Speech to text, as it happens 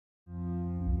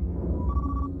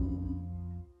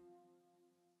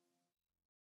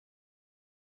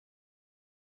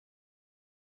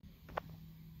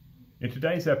In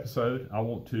today's episode, I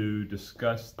want to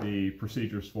discuss the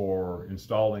procedures for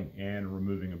installing and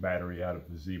removing a battery out of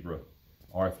the Zebra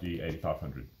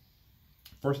RFD8500.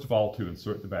 First of all, to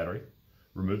insert the battery,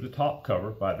 remove the top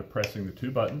cover by depressing the two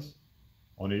buttons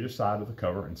on either side of the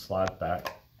cover and slide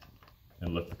back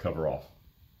and lift the cover off.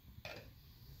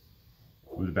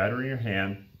 With the battery in your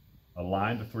hand,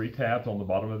 align the three tabs on the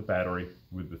bottom of the battery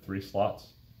with the three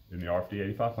slots in the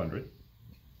RFD8500.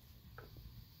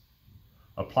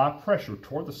 Apply pressure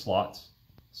toward the slots,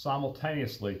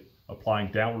 simultaneously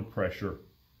applying downward pressure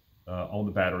on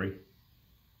the battery.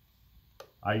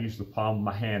 I use the palm of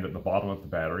my hand at the bottom of the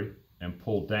battery and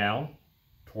pull down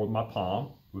toward my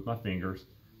palm with my fingers,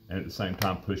 and at the same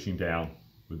time pushing down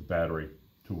with the battery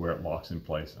to where it locks in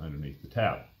place underneath the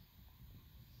tab.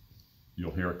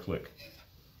 You'll hear a click.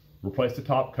 Replace the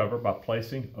top cover by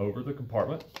placing over the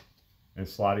compartment and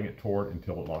sliding it toward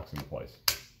until it locks into place.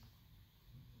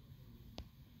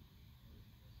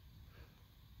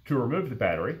 To remove the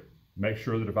battery, make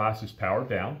sure the device is powered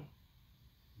down.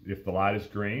 If the light is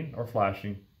green or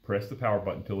flashing, press the power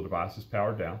button until the device is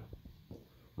powered down.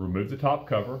 Remove the top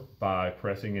cover by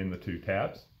pressing in the two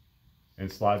tabs and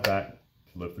slide back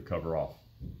to lift the cover off.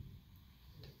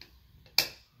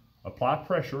 Apply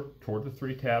pressure toward the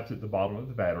three tabs at the bottom of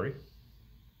the battery.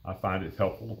 I find it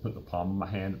helpful to put the palm of my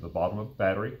hand at the bottom of the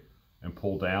battery and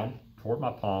pull down toward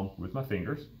my palm with my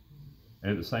fingers,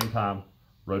 and at the same time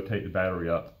rotate the battery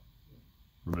up,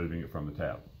 removing it from the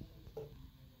tab.